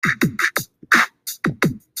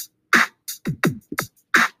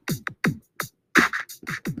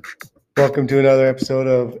Welcome to another episode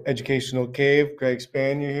of Educational Cave. Greg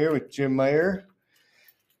Spanier here with Jim Meyer.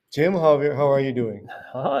 Jim, how are you doing?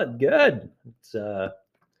 Oh, good. It's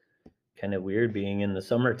kind of weird being in the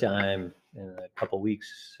summertime and a couple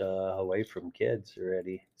weeks away from kids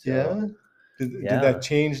already. Yeah? So, Did yeah, that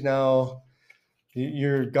change now?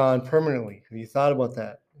 You're gone permanently. Have you thought about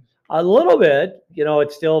that? a little bit.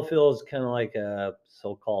 It still feels kind of like a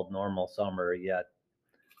so-called normal summer yet.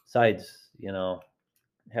 Besides,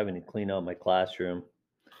 having to clean out my classroom,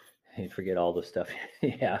 you forget all the stuff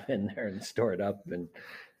you have in there and store it up and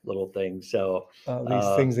little things. So, These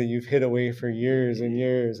uh, things that you've hid away for years and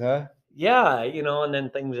years, huh? yeah, and then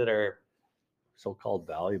things that are so-called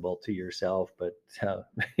valuable to yourself, but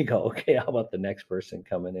you go, okay, how about the next person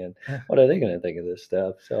coming in? What are they going to think of this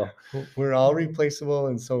stuff? So, We're all replaceable,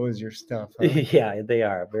 and so is your stuff, huh? yeah, they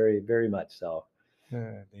are very, very much so.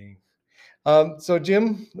 Dang. So,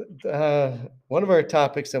 Jim, one of our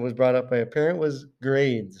topics that was brought up by a parent was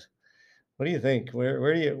grades. What do you think?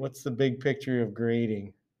 What's the big picture of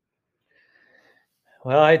grading?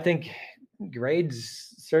 Well, I think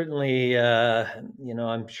grades certainly,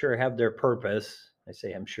 I'm sure have their purpose. I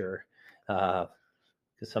say I'm sure, because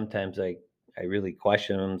sometimes I really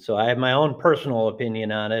question them. So I have my own personal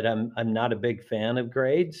opinion on it. I'm not a big fan of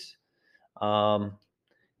grades. Um,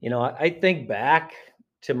 I think back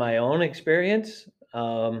to my own experience.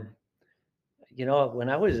 When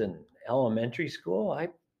I was in elementary school, I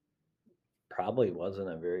probably wasn't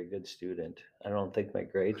a very good student. I don't think my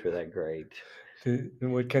grades were that great.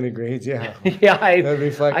 What kind of grades? Yeah, Yeah, that I,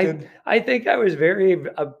 reflected. I think I was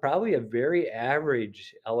probably a very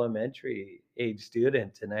average elementary age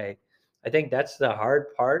student, and I think that's the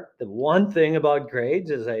hard part. The one thing about grades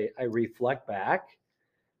is I reflect back,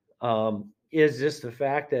 is just the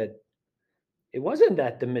fact that it wasn't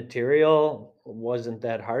that the material wasn't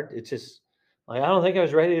that hard. It's just like I don't think I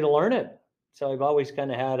was ready to learn it. So I've always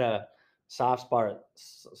kind of had a soft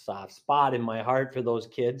spot in my heart for those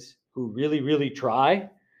kids who really, really try,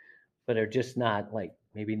 but are just not like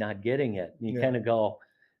maybe not getting it. And you Yeah, kind of go,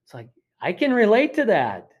 it's like I can relate to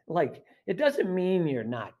that. Like it doesn't mean you're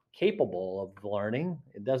not capable of learning.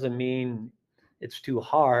 It doesn't mean it's too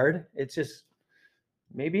hard. It's just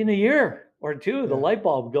maybe in a year or two the yeah, light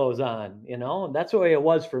bulb goes on, and that's the way it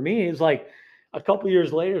was for me. It's like a couple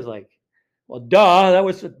years later, it's like, well, duh, that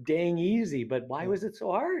was so dang easy, but why yeah, was it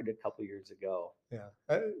so hard a couple years ago? yeah.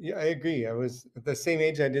 I agree. I was at the same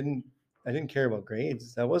age. I didn't care about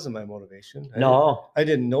grades. That wasn't my motivation. No, I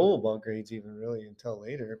didn't know about grades even really until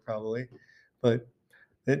later, probably, but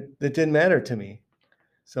it didn't matter to me.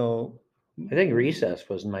 So I think recess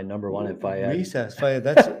was my number one if I had. recess, if I had,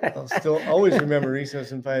 that's I'll still always remember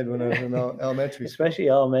recess and five when I was in elementary school. Especially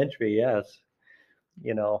elementary, yes.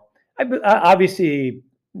 you know Obviously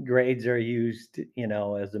grades are used,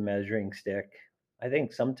 as a measuring stick. I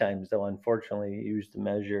think sometimes, though, unfortunately, used to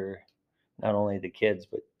measure not only the kids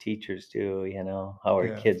but teachers too. How are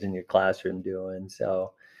Yeah. kids in your classroom doing?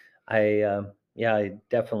 So yeah, I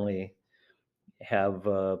definitely have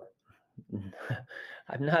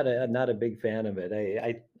I'm not a big fan of it.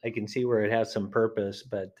 I can see where it has some purpose,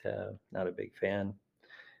 but not a big fan.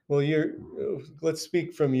 Well, let's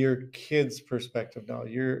speak from your kids' perspective now.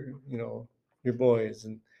 Your boys,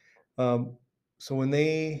 and um, so when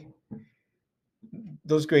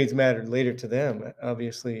those grades mattered later to them,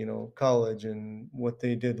 obviously, college and what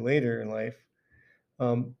they did later in life.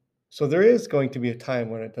 Um, so there is going to be a time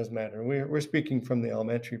when it does matter. We're speaking from the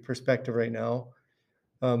elementary perspective right now.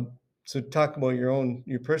 Um, so talk about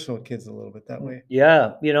your personal kids a little bit that way.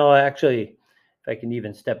 Yeah, actually, if I can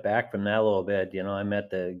even step back from that a little bit, I'm at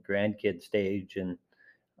the grandkid stage, and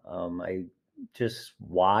I just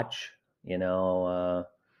watch.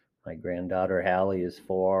 My granddaughter Hallie is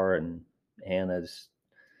 4, and Hannah's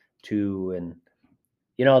 2, and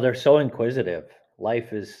they're so inquisitive.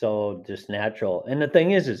 Life is so just natural, and the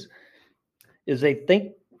thing is they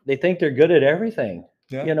think they're good at everything.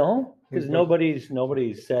 Yeah. Because What?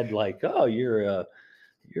 nobody's said like, oh, you're a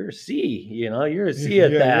C, you're a C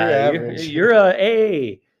at Yeah, you're that. You're average. you're a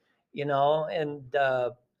A,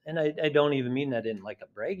 and I don't even mean that in like a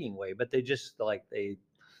bragging way, but they just like they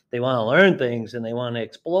want to learn things and they want to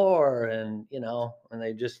explore, and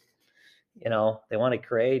they just they want to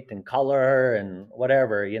create and color and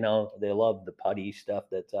whatever. They love the putty stuff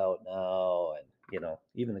that's out now, and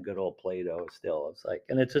even the good old Play-Doh still. It's like,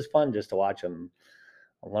 and it's just fun just to watch them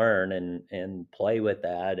learn and play with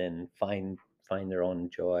that and find their own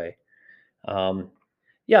joy. Um,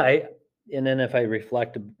 yeah, and then if I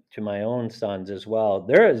reflect to my own sons as well,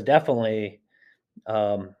 there is definitely,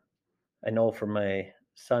 I know for my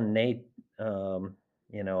son Nate, um,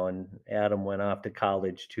 and Adam went off to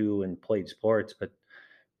college too and played sports, but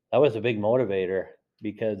that was a big motivator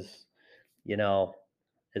because, you know,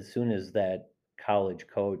 as soon as that college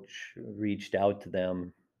coach reached out to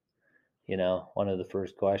them, one of the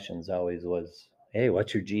first questions always was, "Hey,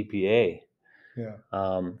 what's your GPA?" Yeah.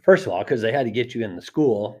 First of all, because they had to get you in the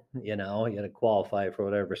school, you had to qualify for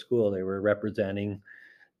whatever school they were representing.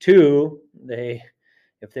 Two,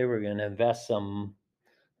 if they were going to invest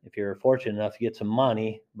if you're fortunate enough to get some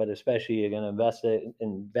money, but especially you're going to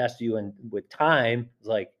invest you in with time, it's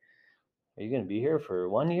like, are you going to be here for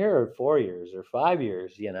 1 year or 4 years or 5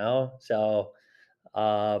 years? So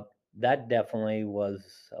uh, that definitely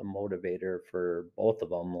was a motivator for both of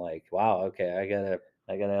them. Like, wow, okay, I gotta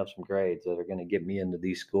have some grades that are going to get me into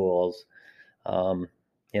these schools. Um,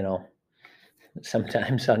 you know,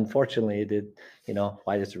 Sometimes, unfortunately, it did.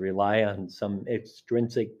 Why does it rely on some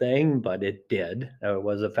extrinsic thing? But it did. It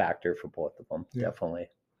was a factor for both of them, Yeah. definitely.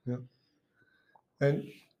 Yeah. And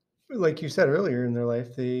like you said earlier in their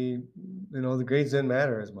life, the grades didn't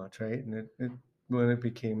matter as much, right? And when it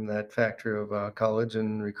became that factor of college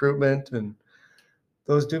and recruitment, and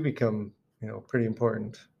those do become, pretty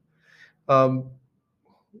important. Um,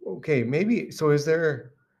 okay, maybe. So is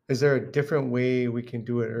there a different way we can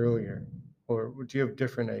do it earlier, or do you have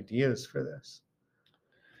different ideas for this?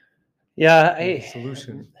 Yeah, Maybe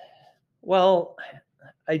solution. well,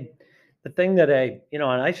 I the thing that and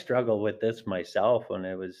I struggle with this myself when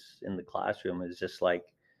I was in the classroom is just like,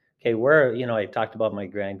 okay, I talked about my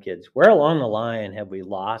grandkids. Where along the line have we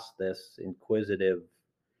lost this inquisitive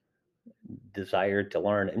desire to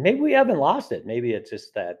learn? And maybe we haven't lost it. Maybe it's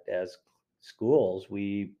just that as schools,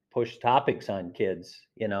 we push topics on kids,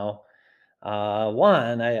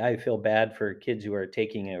 One, I feel bad for kids who are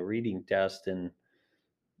taking a reading test and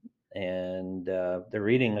they're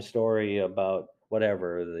reading a story about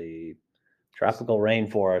whatever the tropical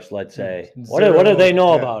rainforest, let's Yeah, say. What do they zero,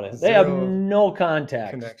 know yeah, about it? They have zero no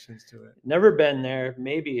context. connections to it. Never been there.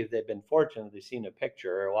 Maybe if they've been fortunate, they've seen a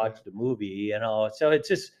picture or Yeah, watched a movie. So it's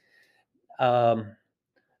just um,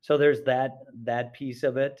 so there's that piece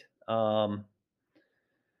of it.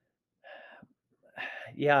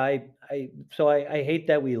 Yeah, I hate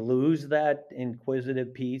that we lose that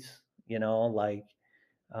inquisitive piece. Like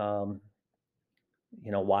um,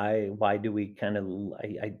 why do we kind of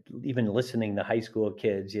I even listening to high school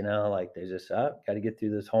kids, like they just, got to get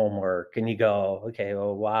through this homework, and you go, okay,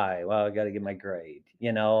 well, why? Well, I got to get my grade.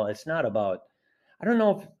 It's not about, I don't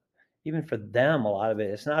know if even for them, a lot of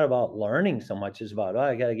it's not about learning so much as about, oh,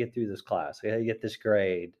 I got to get through this class, I got to get this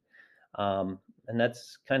grade. And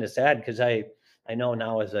that's kind of sad because I know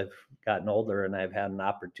now as I've gotten older and I've had an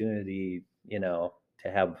opportunity, to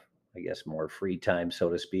have, I guess, more free time, so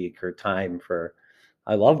to speak, or time for.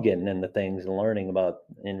 I love getting into things and learning about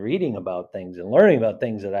and reading about things and learning about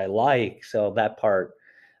things that I like. So that part,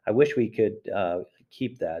 I wish we could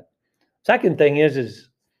keep that. Second thing is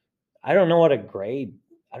I don't know what a grade.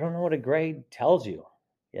 I don't know what a grade tells you.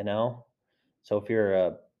 You know, so if you're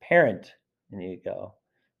a parent and you go,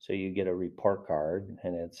 so you get a report card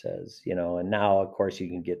and it says, and now of course you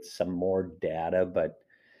can get some more data, but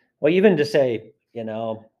well, even to say,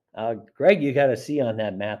 Greg, you got a C on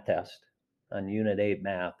that math test on Unit 8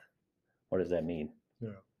 math. What does that mean? yeah.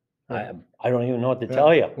 I What I don't even know what to Yeah,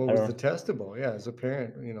 tell you. what I was the don't. testable? Yeah, as a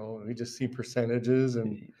parent, we just see percentages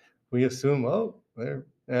and we assume, oh, they're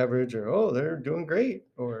average, or oh, they're doing great,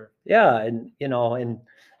 or Yeah, and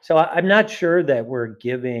so I'm not sure that we're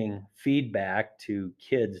giving feedback to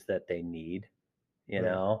kids that they need.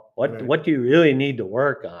 right, What right. what do you really need to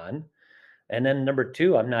work on? And then number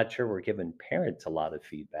two, I'm not sure we're giving parents a lot of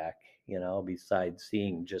feedback, besides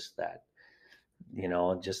seeing just that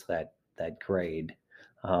grade.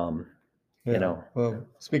 Um, you Yeah. know, Well,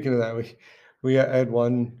 speaking of that, we had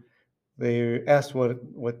one. They asked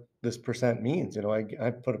what this percent means.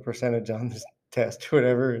 I put a percentage on this test,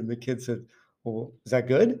 whatever, and the kid said, "Well, is that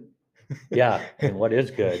good?" yeah. And what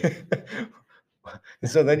is good? And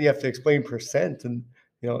so then you have to explain percent, and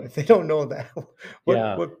if they don't know that, what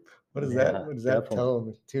Yeah, what what does that yeah, what does that definitely. tell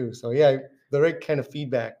them too? So yeah, the right kind of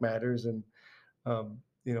feedback matters, and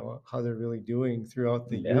how they're really doing throughout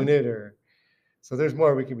the Yeah. unit, or so there's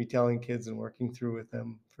more we could be telling kids and working through with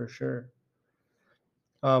them for sure.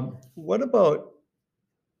 What about,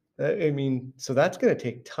 I mean, so that's going to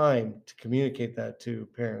take time to communicate that to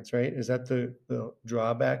parents, right? Is that the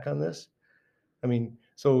drawback on this? I mean,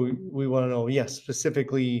 so we want to know, yes,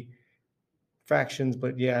 specifically fractions,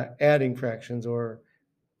 but yeah, adding fractions, or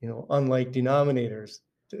unlike denominators,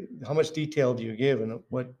 how much detail do you give, and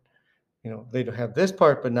what, they don't have this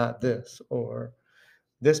part but not this, or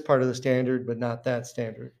this part of the standard but not that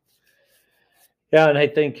standard. Yeah, and I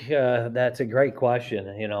think that's a great question.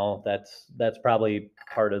 That's probably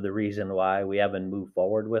part of the reason why we haven't moved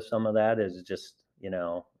forward with some of that is just,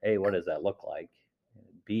 A, what does that look like?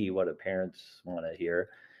 B, what do parents want to hear?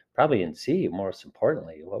 Probably, and C, most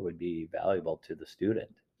importantly, what would be valuable to the student,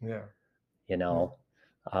 Yeah, you yeah, know?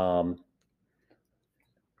 Um,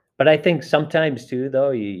 but I think sometimes too,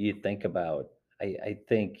 though, you think about, I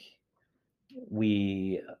think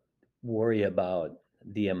we worry about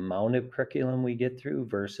the amount of curriculum we get through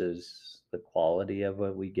versus the quality of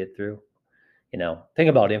what we get through. Think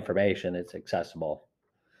about information, it's accessible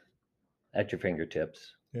at your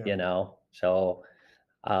fingertips, yeah, you know? So,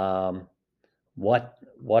 um, what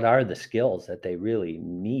are the skills that they really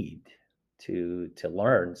need to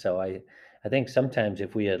learn? So I think sometimes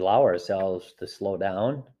if we allow ourselves to slow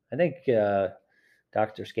down, I think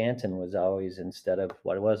Dr. Scanton was always, instead of,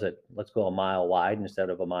 what was it? Let's go a mile wide instead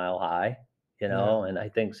of a mile high, yeah, and I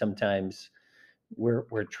think sometimes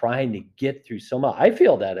we're trying to get through so much. I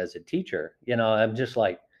feel that as a teacher, I'm just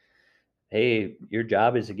like, hey, your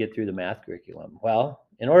job is to get through the math curriculum. Well,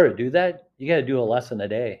 in order to do that, you got to do a lesson a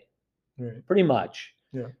day, right, pretty much.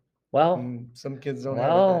 yeah. Well, And some kids don't have it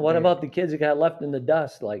well, that what day. about the kids that got left in the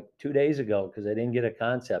dust like 2 days ago because they didn't get a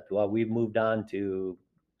concept? Well, we've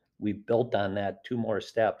built on that two more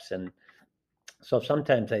steps, and so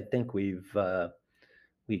sometimes I think we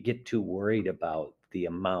get too worried about the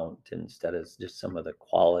amount instead of just some of the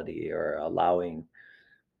quality, or allowing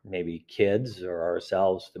maybe kids or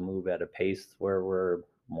ourselves to move at a pace where we're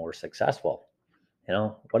more successful.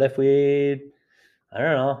 What if I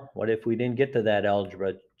don't know, what if we didn't get to that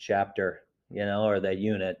algebra chapter, or that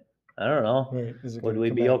unit? I don't know. Right? Is it Would going to we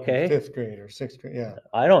come be back in okay? fifth grade or sixth grade? Yeah,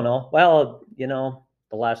 I don't know. Well,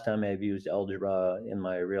 the last time I've used algebra in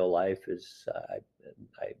my real life is I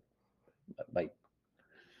my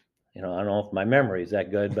I don't know if my memory is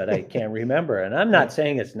that good, but I can't remember. And I'm not yeah,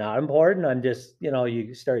 saying it's not important. I'm just,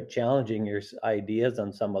 you start challenging your ideas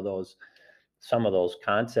on some of those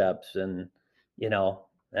concepts, and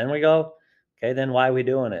then we go, okay, then why are we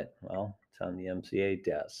doing it? Well, it's on the MCA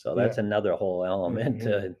test, so that's yeah. another whole element.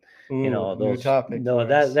 Hmm. Ooh, new Those topic no for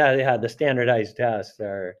that us. that yeah, the standardized tests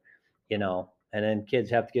are, and then kids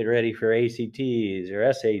have to get ready for ACTs or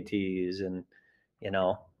SATs, and you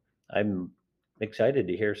know, I'm excited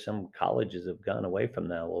to hear some colleges have gone away from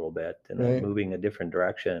that a little bit and are Right? moving a different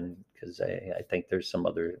direction, because I think there's some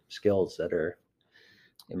other skills that are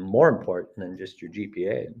more important than just your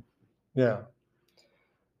GPA. Yeah.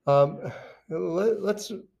 Um,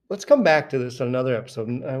 let's come back to this on another episode.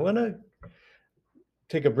 And I want to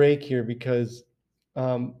take a break here because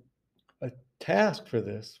um, a task for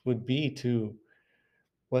this would be to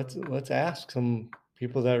let's ask some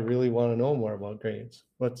people that really want to know more about grades.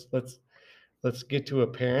 Let's get to a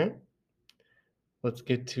parent. Let's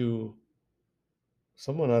get to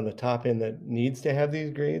someone on the top end that needs to have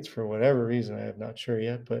these grades for whatever reason. I'm not sure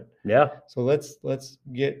yet, but Yeah, so let's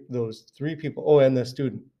get those three people. Oh, and the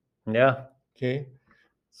student. yeah. Okay.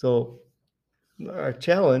 So our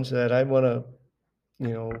challenge that I want to,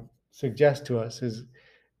 suggest to us is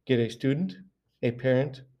get a student, a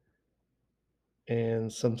parent,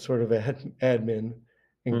 and some sort of admin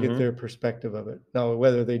and get Hmm. their perspective of it. Now,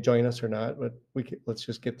 whether they join us or not, but let's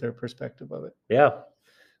just get their perspective of it. Yeah.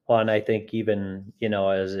 Well, and I think, even,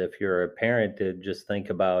 as if you're a parent, to just think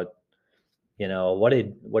about, what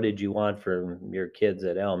did you want from your kids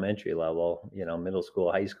at elementary level, middle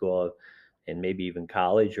school, high school, and maybe even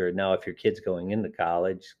college, or now if your kid's going into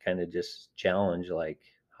college, kind of just challenge, like,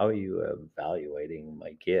 how are you evaluating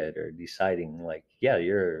my kid, or deciding, like, yeah,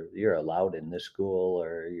 you're allowed in this school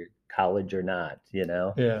or your college or not,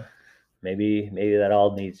 Yeah, maybe that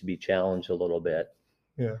all needs to be challenged a little bit.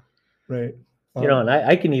 yeah, right. And Um,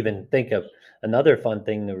 I can even think of another fun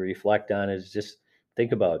thing to reflect on, is just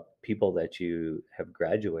think about people that you have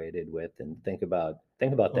graduated with, and oh, think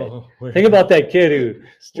wait, about that kid who was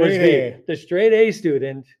straight the A. the straight A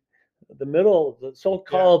student, the Yeah,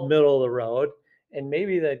 so-called middle of the road, and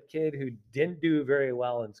maybe that kid who didn't do very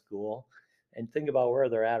well in school, and think about where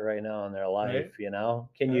they're at right now in their right. life.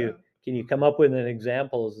 Can Yeah, you come up with an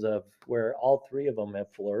examples of where all three of them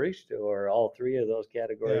have flourished, or all three of those yeah.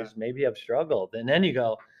 categories maybe have struggled? And then you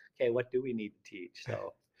go, okay, what do we need to teach?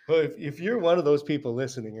 So Well, if you're one of those people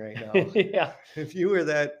listening right now, yeah, if you were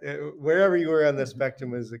that, wherever you were on the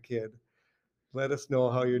spectrum as a kid, let us know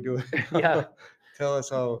how you're doing yeah, now. Tell us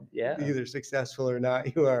how yeah. either successful or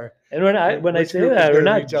not you are. And when I Which say group is that, we're going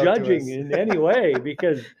to not reach out to judging us? in any way,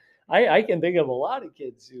 because I can think of a lot of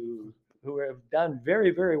kids who have done very,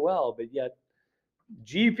 very well, but yet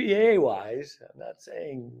GPA wise, I'm not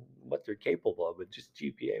saying what they're capable of, but just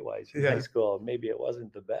GPA wise in high Yeah, school, maybe it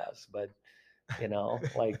wasn't the best, but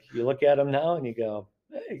Like you look at them now and you go,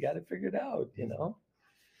 hey, you got it figured out.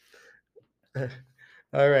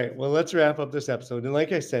 All right. Well, let's wrap up this episode. And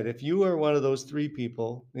like I said, if you are one of those three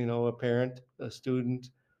people, a parent, a student,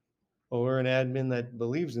 or an admin that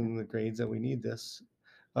believes in the grades that we need this,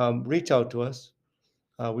 reach out to us.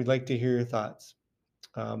 We'd like to hear your thoughts.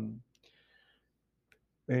 Um,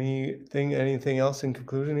 anything else in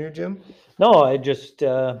conclusion here, Jim? No, I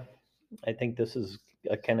think this is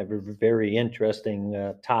a kind of a very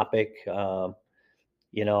interesting topic,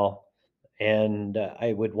 you know, and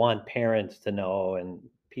I would want parents to know and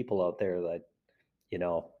people out there that,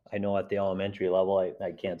 I know at the elementary level,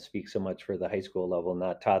 I can't speak so much for the high school level,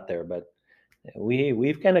 not taught there, but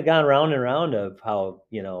we've kind of gone round and round of how,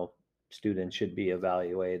 students should be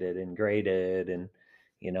evaluated and graded and,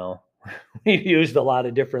 you know, we've used a lot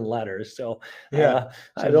of different letters. So Yeah.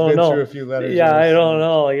 I Jim's don't been through a know. few letters in Yeah, I his don't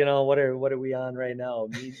years. know. What are we on right now?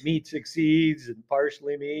 Meets exceeds and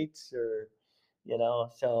partially meets, or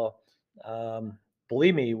so um,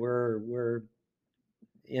 believe me, we're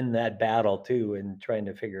in that battle too and trying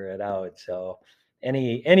to figure it out. So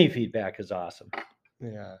any feedback is awesome.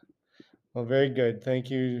 Yeah. Well, very good. Thank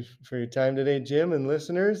you for your time today, Jim, and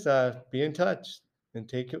listeners. Be in touch and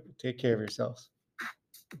take care of yourselves.